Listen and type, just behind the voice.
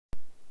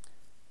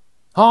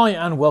Hi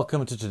and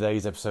welcome to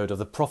today's episode of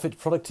the Profit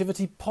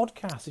Productivity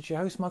Podcast. It's your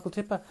host Michael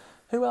Tipper.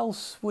 Who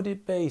else would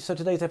it be? So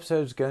today's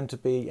episode is going to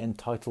be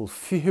entitled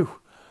Phew,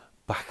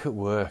 Back at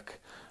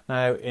Work.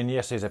 Now in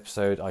yesterday's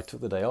episode I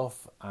took the day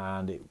off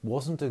and it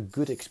wasn't a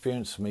good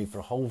experience for me for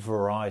a whole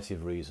variety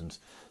of reasons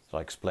that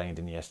I explained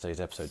in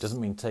yesterday's episode. Doesn't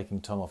mean taking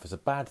time off is a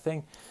bad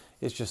thing.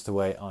 It's just the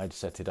way I'd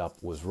set it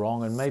up was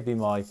wrong, and maybe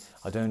I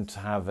don't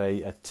have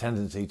a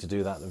tendency to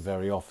do that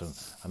very often,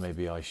 and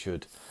maybe I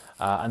should.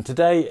 And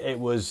today it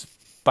was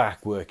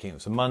back working. It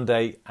was a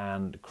Monday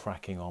and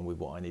cracking on with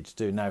what I need to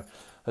do. Now,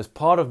 as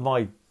part of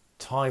my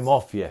time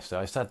off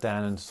yesterday, I sat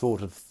down and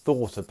sort of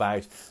thought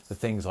about the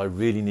things I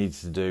really needed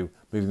to do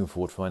moving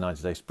forward for my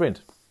 90-day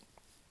sprint.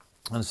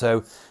 And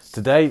so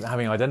today,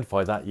 having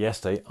identified that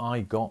yesterday,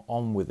 I got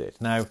on with it.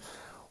 Now,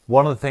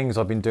 one of the things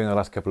I've been doing the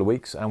last couple of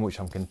weeks, and which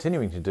I'm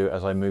continuing to do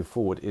as I move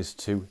forward, is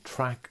to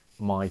track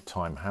my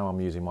time, how I'm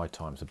using my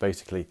time. So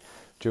basically,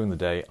 during the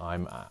day,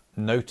 I'm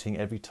noting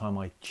every time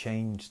I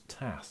change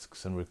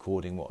tasks and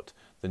recording what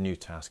the new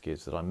task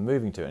is that I'm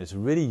moving to. And it's a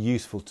really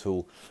useful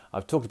tool.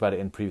 I've talked about it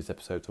in previous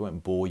episodes. I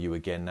won't bore you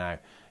again now.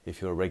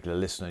 If you're a regular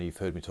listener, you've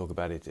heard me talk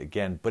about it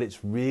again. But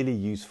it's really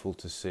useful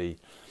to see,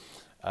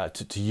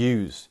 to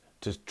use,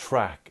 to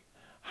track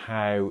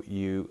how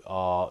you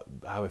are,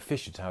 how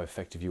efficient, how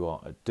effective you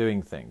are at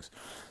doing things.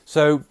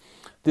 So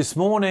this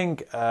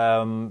morning,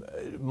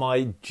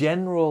 my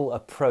general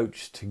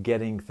approach to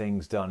getting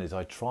things done is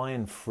I try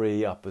and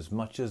free up as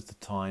much as the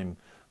time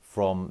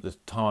from the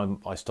time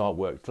I start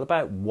work till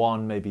about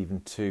 1, maybe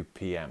even 2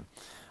 p.m.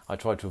 I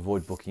try to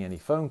avoid booking any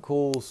phone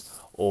calls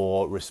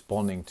or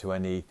responding to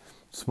any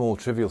small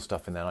trivial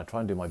stuff in there. And I try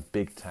and do my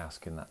big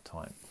task in that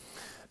time.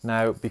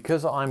 Now,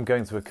 because I'm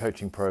going through a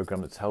coaching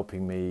program that's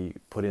helping me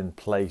put in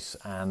place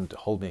and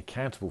hold me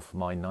accountable for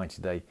my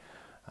 90-day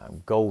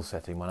goal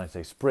setting, my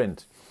 90-day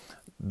sprint,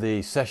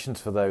 the sessions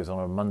for those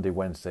are on Monday,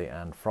 Wednesday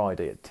and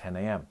Friday at 10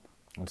 a.m.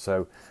 And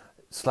so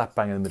slap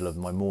bang in the middle of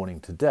my morning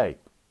today,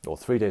 or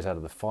 3 days out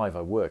of the 5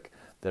 I work,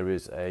 there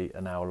is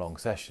an hour-long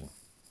session.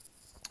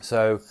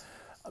 So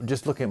I'm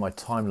just looking at my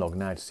time log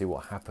now to see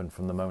what happened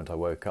from the moment I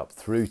woke up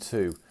through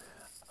to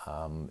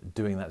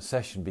doing that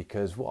session,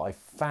 because what I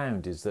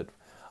found is that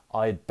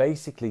I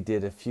basically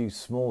did a few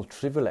small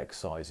trivial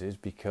exercises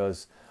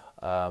because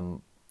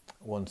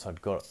once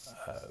I'd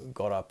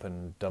got up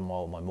and done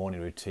my morning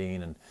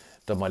routine and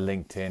done my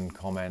LinkedIn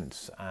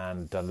comments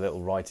and done a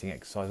little writing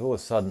exercise, all of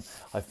a sudden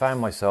I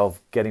found myself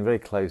getting very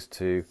close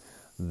to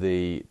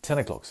the 10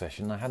 o'clock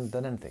session. I hadn't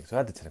done anything. So I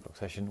had the 10 o'clock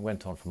session,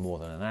 went on for more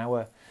than an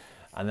hour,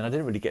 and then I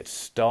didn't really get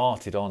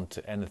started on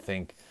to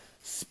anything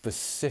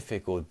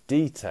specific or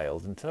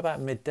detailed until about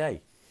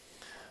midday.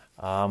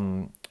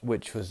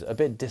 Which was a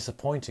bit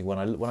disappointing when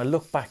I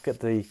look back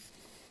at the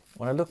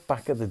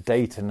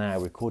data now,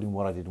 recording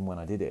what I did and when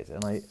I did it,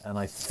 and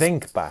I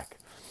think back.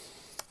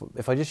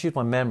 If I just use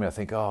my memory, I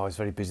think, oh, I was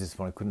very busy this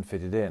morning, I couldn't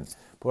fit it in.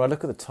 But when I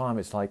look at the time,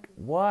 it's like,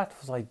 what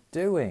was I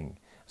doing?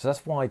 So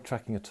that's why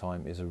tracking your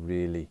time is a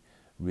really,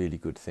 really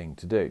good thing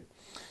to do.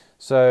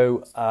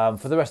 So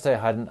for the rest of the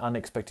day, I had an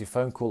unexpected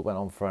phone call that went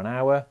on for an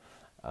hour,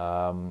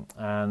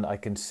 and I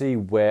can see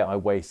where I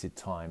wasted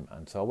time.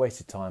 And so I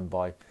wasted time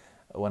by,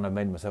 when I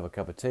made myself a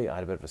cup of tea, I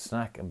had a bit of a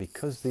snack, and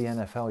because the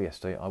NFL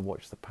yesterday, I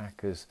watched the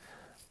Packers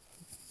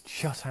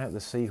shut out the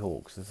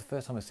Seahawks. It's the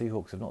first time the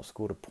Seahawks have not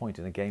scored a point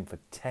in a game for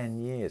 10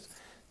 years.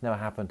 Never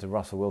happened to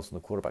Russell Wilson,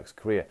 the quarterback's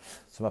career.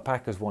 So my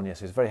Packers won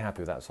yesterday. I was very happy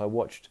with that. So I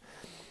watched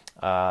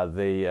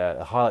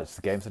the highlights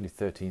of the game. It's only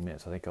 13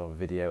 minutes, I think, of a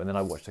video, and then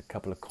I watched a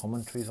couple of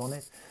commentaries on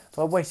it.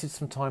 So I wasted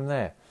some time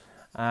there,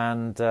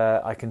 and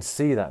I can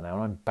see that now,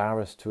 and I'm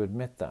embarrassed to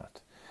admit that.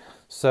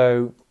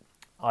 So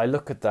I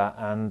look at that,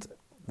 and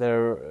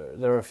there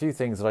are a few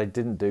things that I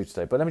didn't do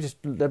today, but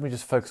let me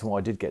just focus on what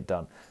I did get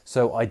done.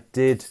 So I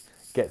did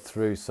get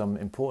through some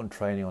important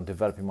training on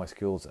developing my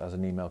skills as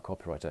an email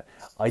copywriter.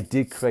 I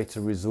did create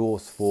a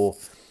resource for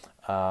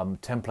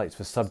templates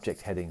for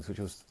subject headings, which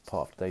was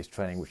part of today's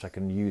training, which I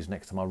can use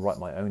next time I write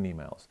my own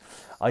emails.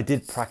 I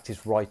did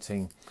practice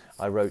writing.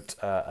 I wrote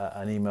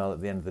an email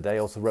at the end of the day. I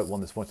also wrote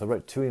one this morning. So I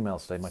wrote 2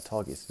 emails today. My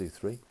target is to do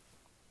 3.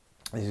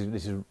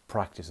 This is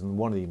practice, and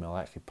one of the emails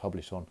I actually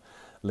published on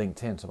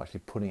LinkedIn, so I'm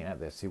actually putting it out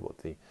there to see what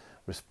the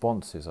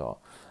responses are.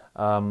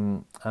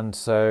 And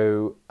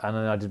then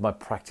I did my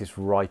practice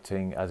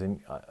writing, as in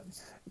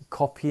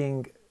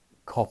copying.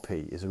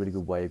 Copy is a really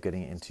good way of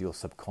getting it into your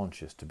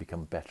subconscious to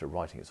become better at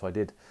writing it. So I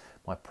did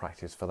my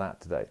practice for that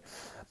today.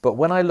 But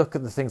when I look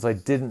at the things I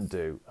didn't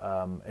do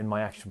in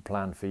my action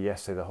plan for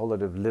yesterday, the whole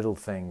lot of little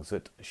things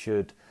that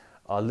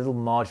are little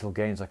marginal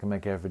gains I can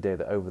make every day,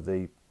 that over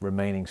the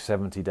remaining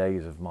 70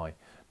 days of my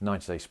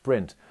 90-day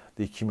sprint,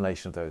 the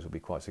accumulation of those will be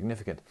quite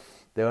significant.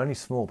 They're only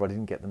small, but I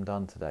didn't get them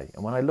done today.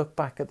 And when I look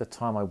back at the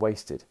time I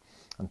wasted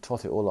and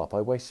tot it all up,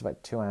 I wasted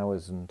about 2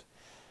 hours and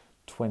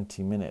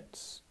 20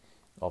 minutes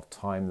of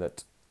time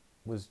that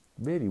was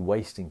really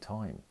wasting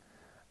time.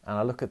 And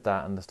I look at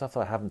that, and the stuff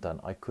that I haven't done,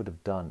 I could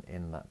have done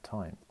in that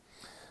time.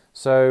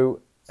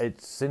 So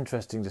it's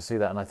interesting to see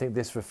that. And I think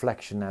this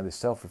reflection now, this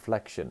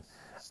self-reflection,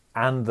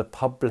 and the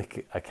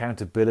public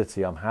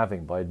accountability I'm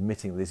having by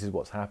admitting this is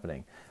what's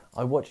happening.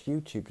 I watched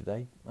YouTube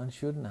today and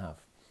shouldn't have.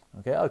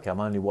 Okay, I'm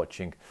only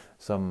watching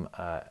some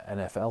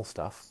NFL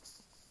stuff,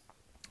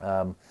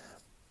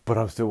 but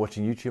I'm still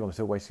watching YouTube. I'm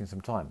still wasting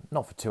some time.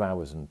 Not for 2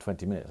 hours and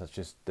 20 minutes. That's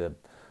just the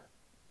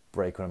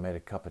break when I made a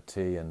cup of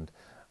tea and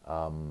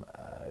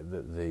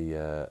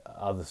the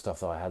other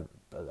stuff that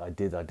I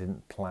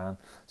didn't plan.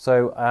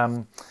 So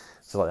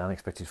like the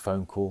unexpected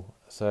phone call.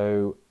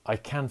 So I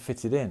can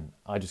fit it in.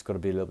 I just got to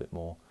be a little bit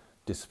more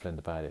disciplined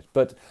about it.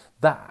 But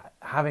that,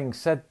 having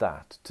said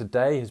that,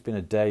 today has been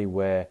a day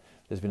where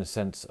there's been a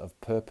sense of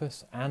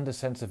purpose and a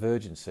sense of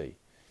urgency,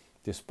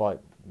 despite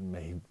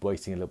me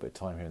wasting a little bit of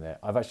time here and there.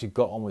 I've actually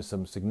got on with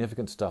some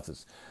significant stuff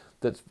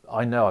that's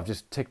I know I've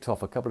just ticked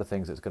off a couple of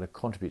things that's going to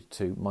contribute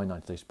to my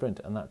 90-day sprint,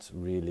 and that's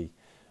really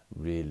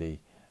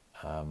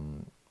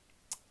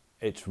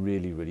it's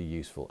really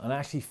useful, and it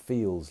actually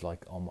feels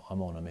like I'm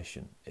on a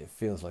mission. It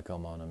feels like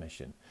I'm on a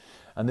mission,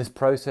 and this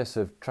process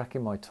of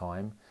tracking my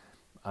time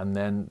and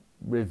then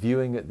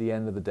reviewing at the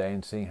end of the day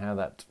and seeing how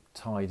that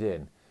tied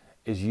in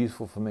is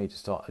useful for me to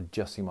start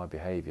adjusting my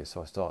behaviour,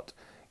 so I start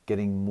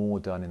getting more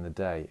done in the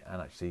day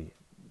and actually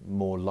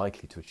more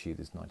likely to achieve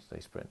this 90-day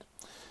sprint.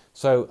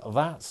 So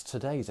that's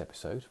today's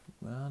episode.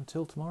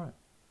 Until tomorrow.